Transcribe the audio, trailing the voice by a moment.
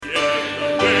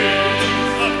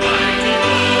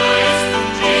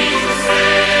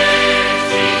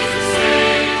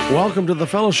welcome to the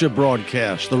Fellowship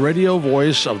Broadcast, the radio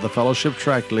voice of the Fellowship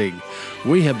Tract League.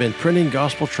 We have been printing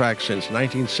gospel tracts since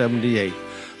 1978.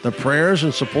 The prayers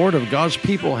and support of God's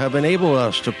people have enabled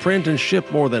us to print and ship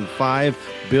more than 5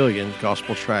 billion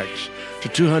gospel tracts to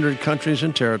 200 countries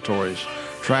and territories.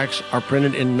 Tracts are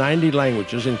printed in 90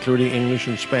 languages, including English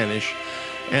and Spanish,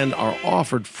 and are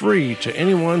offered free to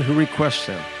anyone who requests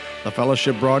them. The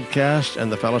Fellowship Broadcast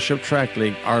and the Fellowship Tract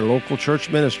League are local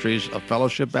church ministries of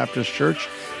Fellowship Baptist Church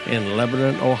in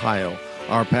Lebanon, Ohio.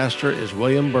 Our pastor is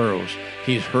William Burroughs.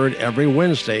 He's heard every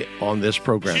Wednesday on this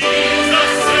program.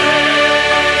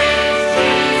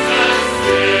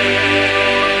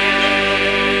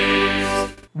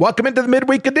 Welcome into the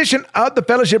midweek edition of the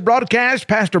Fellowship Broadcast.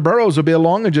 Pastor Burroughs will be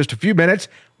along in just a few minutes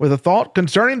with a thought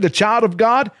concerning the child of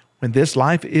God when this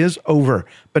life is over.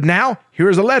 But now, here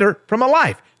is a letter from a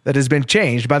life that has been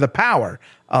changed by the power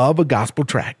of a gospel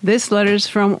tract. This letter is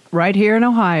from right here in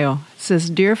Ohio. It says,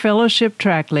 Dear Fellowship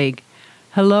Tract League,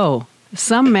 hello.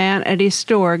 Some man at a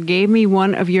store gave me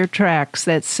one of your tracts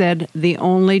that said, The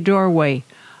Only Doorway.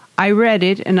 I read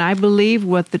it, and I believe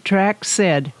what the tract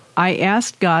said. I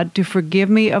asked God to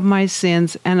forgive me of my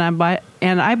sins, and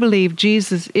I believe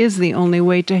Jesus is the only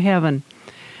way to heaven.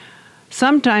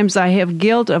 Sometimes I have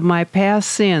guilt of my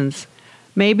past sins.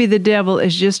 Maybe the devil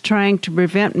is just trying to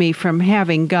prevent me from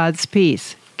having God's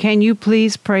peace. Can you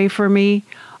please pray for me?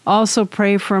 Also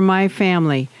pray for my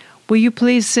family. Will you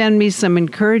please send me some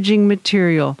encouraging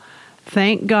material?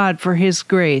 Thank God for His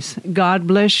grace. God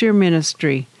bless your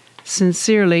ministry.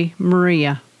 Sincerely,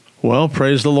 Maria. Well,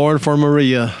 praise the Lord for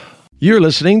Maria. You're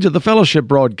listening to the Fellowship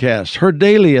Broadcast, heard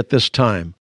daily at this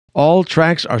time. All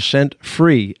tracts are sent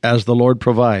free as the Lord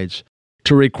provides.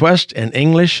 To request an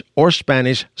English or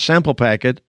Spanish sample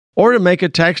packet or to make a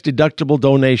tax-deductible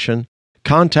donation,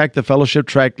 contact the Fellowship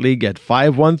Tract League at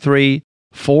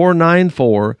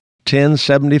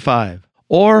 513-494-1075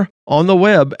 or on the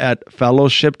web at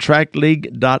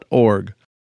fellowshiptractleague.org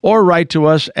or write to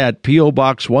us at P.O.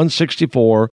 Box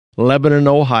 164, Lebanon,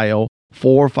 Ohio,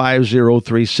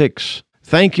 45036.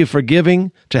 Thank you for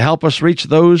giving to help us reach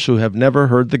those who have never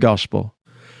heard the gospel.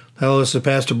 Hello, this is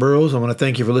Pastor Burroughs. I want to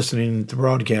thank you for listening to the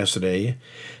broadcast today.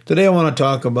 Today I want to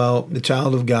talk about the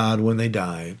child of God when they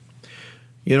die.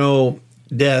 You know,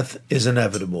 death is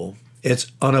inevitable.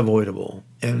 It's unavoidable.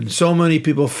 And so many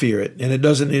people fear it. And it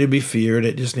doesn't need to be feared.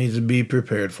 It just needs to be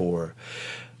prepared for.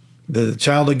 The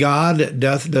child of God,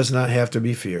 death does not have to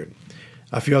be feared.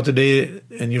 If you're out today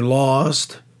and you're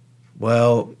lost,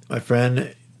 well, my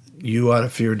friend, you ought to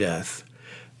fear death.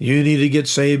 You need to get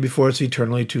saved before it's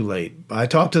eternally too late. I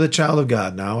talk to the child of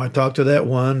God now. I talk to that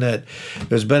one that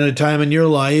there's been a time in your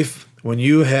life when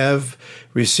you have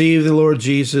received the Lord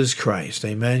Jesus Christ.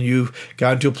 Amen. You've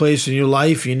gotten to a place in your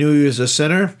life, you knew you was a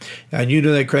sinner, and you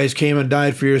knew that Christ came and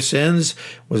died for your sins,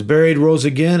 was buried, rose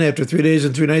again after 3 days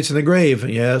and 3 nights in the grave.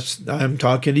 Yes, I'm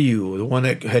talking to you, the one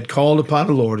that had called upon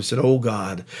the Lord and said, Oh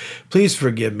God, please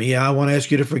forgive me. I want to ask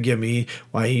you to forgive me.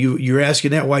 Why you're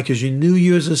asking that? Why? Because you knew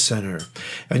you was a sinner,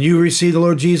 and you received the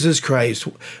Lord Jesus Christ.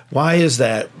 Why is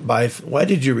that? Why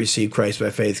did you receive Christ by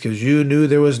faith? Because you knew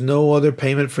there was no other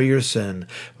payment for your sin.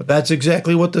 But that's exactly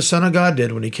what the Son of God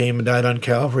did when He came and died on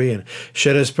Calvary and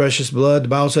shed His precious blood. The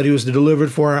Bible said He was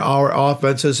delivered for our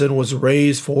offenses and was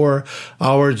raised for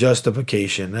our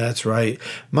justification. That's right.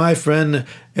 My friend,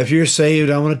 if you're saved,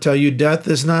 I want to tell you death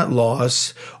is not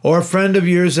loss, or a friend of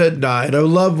yours that died, a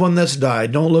loved one that's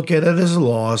died. Don't look at it as a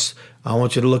loss. I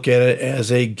want you to look at it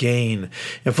as a gain.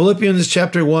 In Philippians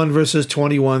chapter 1, verses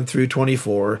 21 through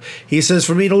 24, he says,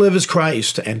 For me to live is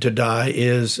Christ, and to die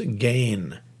is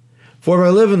gain. For if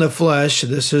I live in the flesh,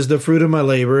 this is the fruit of my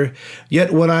labor,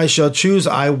 yet what I shall choose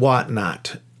I wot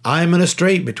not. I am in a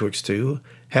strait betwixt two,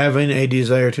 having a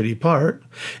desire to depart,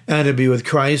 and to be with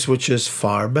Christ, which is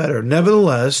far better.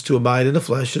 Nevertheless, to abide in the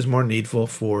flesh is more needful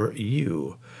for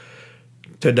you.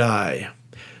 To die.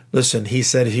 Listen, he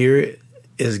said here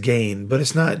is gain, but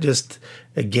it's not just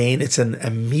a gain, it's an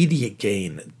immediate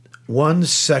gain. 1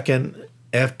 second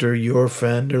after your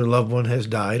friend or loved one has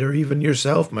died, or even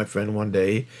yourself, my friend, one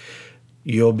day,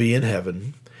 you'll be in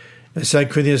heaven. In 2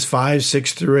 Corinthians 5,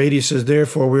 6 through 8, he says,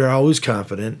 Therefore we are always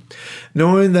confident,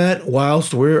 knowing that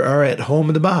whilst we are at home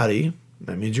in the body,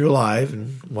 that means you're alive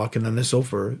and walking on this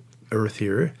earth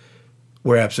here,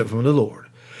 we're absent from the Lord.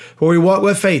 For we walk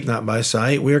by faith, not by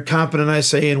sight. We are confident, I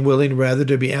say, and willing rather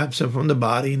to be absent from the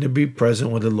body and to be present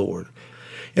with the Lord.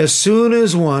 As soon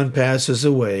as one passes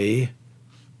away,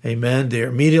 Amen. They're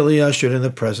immediately ushered in the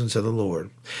presence of the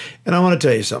Lord. And I want to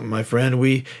tell you something, my friend.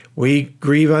 We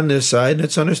grieve on this side, and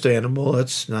it's understandable.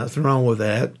 It's nothing wrong with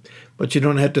that. But you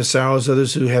don't have to sorrow as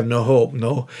others who have no hope.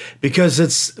 No, because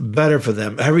it's better for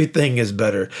them. Everything is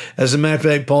better. As a matter of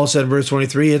fact, Paul said in verse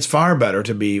 23, it's far better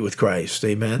to be with Christ.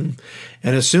 Amen.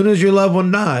 And as soon as your loved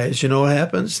one dies, you know what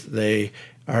happens? They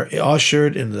are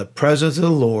ushered into the presence of the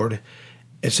Lord.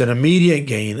 It's an immediate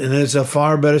gain, and it's a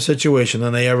far better situation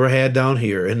than they ever had down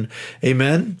here. And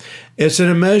amen? It's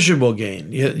an immeasurable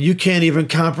gain. You can't even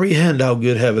comprehend how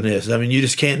good heaven is. I mean, you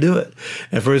just can't do it.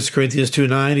 And 1 Corinthians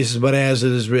 2:9, he says, but as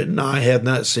it is written, I have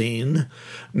not seen,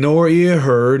 nor ear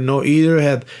heard, neither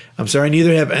have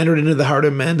entered into the heart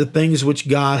of man the things which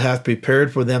God hath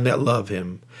prepared for them that love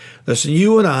him. Listen,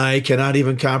 you and I cannot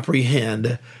even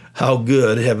comprehend how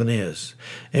good heaven is.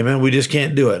 Amen. We just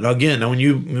can't do it. Again, when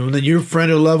your friend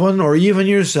or loved one, or even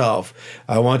yourself,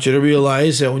 I want you to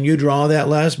realize that when you draw that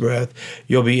last breath,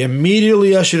 you'll be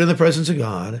immediately ushered in the presence of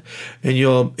God, and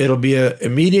it'll be an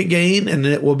immediate gain, and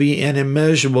it will be an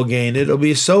immeasurable gain. It'll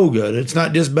be so good. It's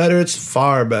not just better, it's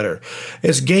far better.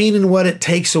 It's gain in what it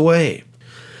takes away.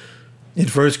 In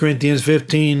 1 Corinthians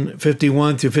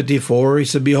 15:51-54, he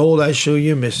said, behold, I show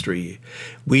you a mystery.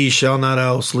 We shall not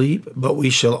all sleep, but we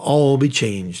shall all be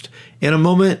changed. In a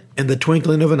moment, in the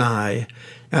twinkling of an eye,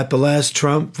 at the last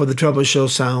trump, for the trumpet shall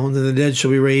sound, and the dead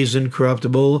shall be raised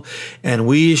incorruptible, and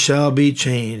we shall be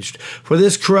changed. For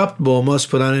this corruptible must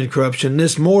put on incorruption,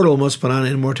 this mortal must put on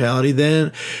immortality.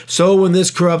 So when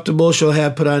this corruptible shall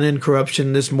have put on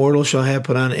incorruption, this mortal shall have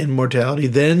put on immortality,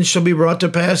 then shall be brought to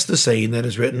pass the saying that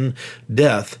is written,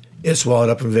 death is swallowed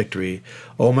up in victory.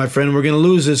 Oh, my friend, we're going to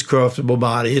lose this corruptible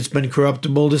body. It's been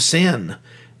corruptible to sin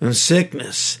and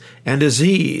sickness and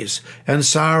disease and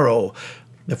sorrow.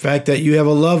 The fact that you have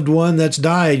a loved one that's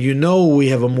died, you know we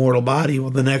have a mortal body.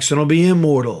 Well, the next one will be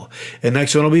immortal. The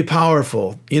next one will be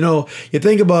powerful. You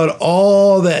think about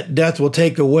all that death will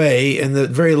take away, and the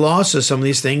very loss of some of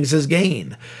these things is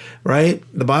gain, right?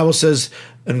 The Bible says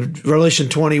in Revelation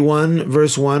 21,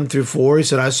 verse 1-4, he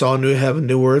said, I saw a new heaven,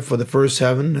 new earth, for the first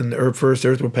heaven and the first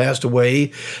earth were passed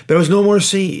away. There was no more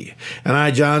sea. And I,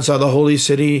 John, saw the holy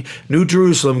city, New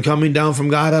Jerusalem, coming down from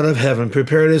God out of heaven,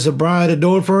 prepared as a bride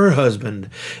adorned for her husband.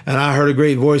 And I heard a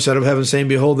great voice out of heaven saying,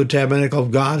 behold, the tabernacle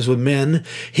of God is with men.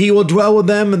 He will dwell with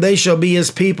them, and they shall be his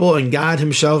people, and God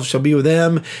himself shall be with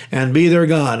them, and be their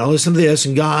God. Now listen to this,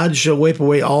 and God shall wipe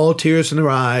away all tears from their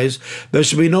eyes. There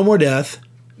shall be no more death,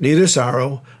 neither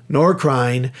sorrow, nor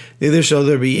crying, neither shall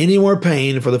there be any more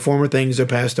pain, for the former things are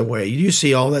passed away. You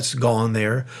see all that's gone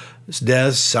there. It's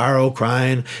death, sorrow,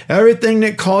 crying, everything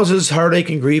that causes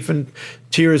heartache and grief and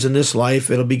tears in this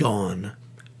life, it'll be gone.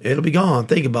 It'll be gone.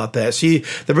 Think about that. See,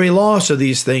 the very loss of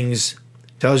these things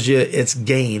tells you it's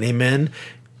gain. Amen.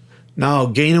 Now,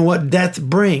 gain in what death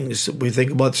brings. We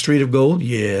think about the street of gold,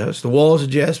 yes. The walls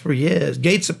of jasper, yes.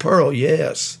 Gates of pearl,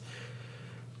 yes.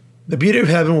 The beauty of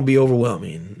heaven will be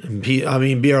overwhelming.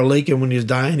 B.R. Lincoln, when he was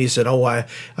dying, he said, I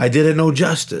did it no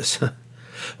justice.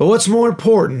 But what's more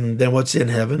important than what's in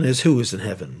heaven is who is in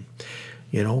heaven.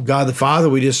 God the Father,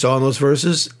 we just saw in those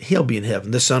verses, he'll be in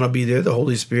heaven. The Son will be there, the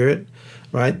Holy Spirit,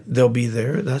 right? They'll be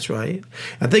there. That's right.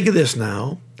 And think of this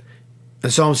now. In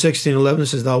Psalm 16:11, it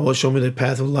says, thou wilt show me the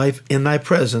path of life. In thy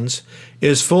presence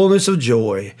is fullness of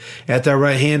joy. At thy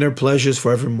right hand are pleasures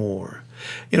forevermore.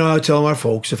 I tell our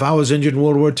folks, if I was injured in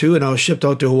World War II and I was shipped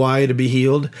out to Hawaii to be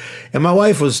healed, and my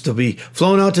wife was to be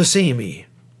flown out to see me,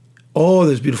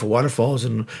 there's beautiful waterfalls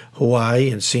in Hawaii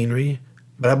and scenery,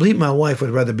 but I believe my wife would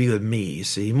rather be with me,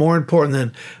 see. More important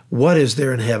than what is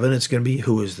there in heaven, it's going to be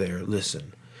who is there.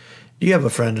 Listen, do you have a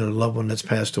friend or a loved one that's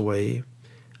passed away?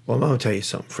 Well, I'm going to tell you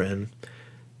something, friend.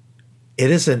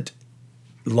 It isn't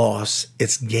loss,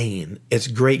 it's gain. It's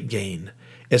great gain.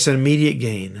 It's an immediate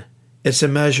gain. It's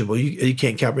immeasurable. You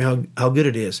can't comprehend how good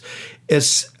it is.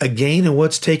 It's a gain in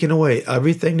what's taken away.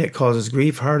 Everything that causes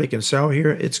grief, heartache, and sorrow here,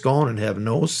 it's gone in heaven.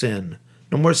 No sin.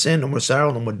 No more sin, no more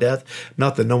sorrow, no more death,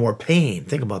 nothing, no more pain.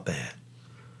 Think about that.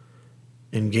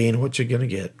 And gain what you're going to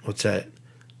get. What's that?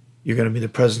 You're going to be in the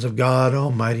presence of God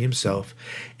Almighty himself.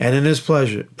 And in his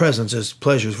presence is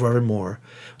pleasures forevermore.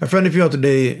 My friend, if you're out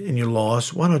today and you're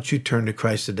lost, why don't you turn to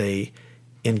Christ today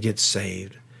and get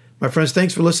saved? My friends,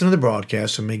 thanks for listening to the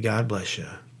broadcast, and may God bless you.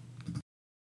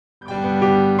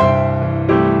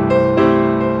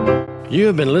 You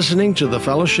have been listening to the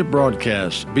Fellowship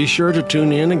broadcast. Be sure to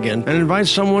tune in again and invite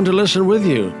someone to listen with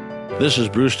you. This is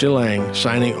Bruce DeLang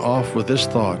signing off with this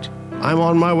thought. I'm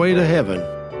on my way to heaven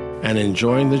and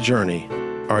enjoying the journey.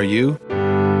 Are you?